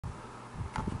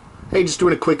Hey, just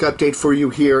doing a quick update for you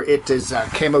here. It is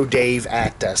Camo Dave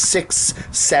at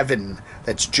 6/7.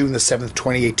 That's June the 7th,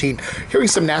 2018. Hearing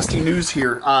some nasty news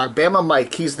here. Bama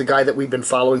Mike, he's the guy that we've been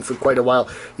following for quite a while.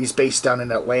 He's based down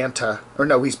in Atlanta. Or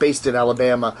no, he's based in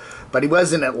Alabama. But he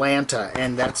was in Atlanta,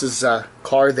 and that's his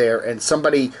car there. And some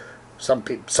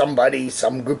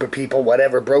group of people,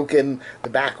 whatever, broke in the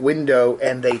back window,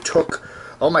 and they took...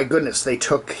 Oh my goodness, they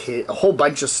took a whole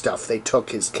bunch of stuff. They took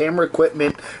his camera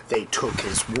equipment. They took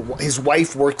his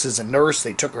wife works as a nurse.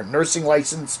 They took her nursing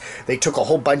license. They took a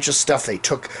whole bunch of stuff. They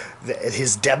took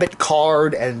his debit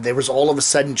card, and there was all of a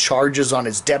sudden charges on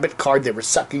his debit card. They were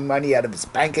sucking money out of his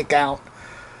bank account.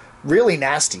 Really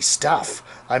nasty stuff.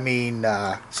 I mean,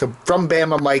 so from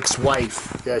Bama Mike's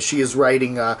wife, she is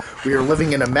writing, we are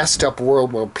living in a messed up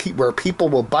world where people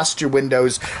will bust your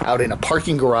windows out in a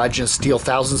parking garage and steal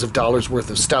thousands of dollars worth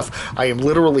of stuff. I am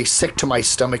literally sick to my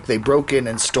stomach. They broke in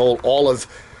and stole all of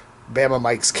Bama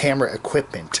Mike's camera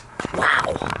equipment.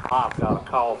 Wow. I've got a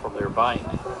call from their bank.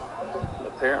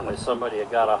 Apparently somebody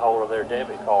had got a hold of their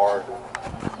debit card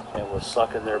and was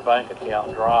sucking their bank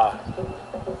account dry.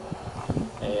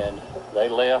 And they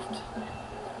left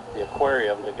the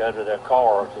aquarium to go to their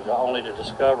car only to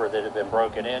discover that it had been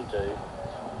broken into.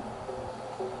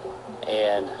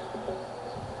 And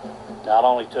not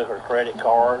only took her credit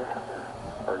card,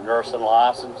 her nursing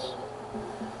license,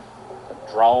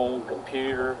 a drone,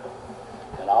 computer,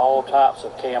 and all types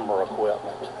of camera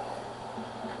equipment.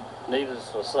 Needless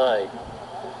to say,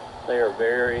 they are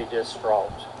very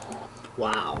distraught.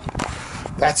 Wow.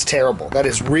 That's terrible. That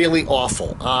is really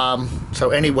awful. So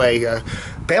anyway,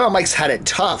 Bama Mike's had a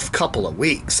tough couple of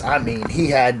weeks. I mean, he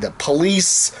had the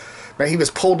police. He was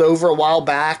pulled over a while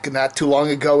back, not too long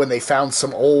ago, and they found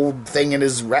some old thing in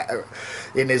his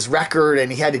record,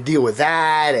 and he had to deal with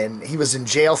that. And he was in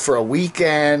jail for a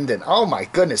weekend. And oh my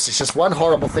goodness, it's just one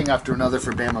horrible thing after another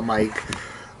for Bama Mike.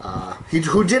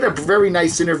 Who did a very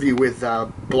nice interview with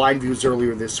Blind Views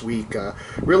earlier this week.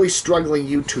 Really struggling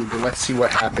YouTuber. Let's see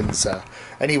what happens.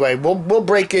 Anyway, we'll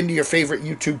break into your favorite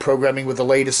YouTube programming with the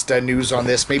latest news on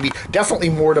this. Maybe, definitely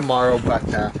more tomorrow.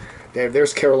 But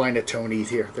there's Carolina Tony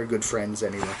here. They're good friends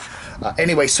anyway.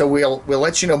 Anyway, so we'll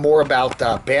let you know more about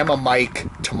Bama Mike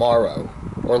tomorrow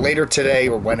or later today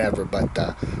or whenever. But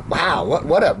wow,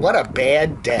 what a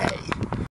bad day.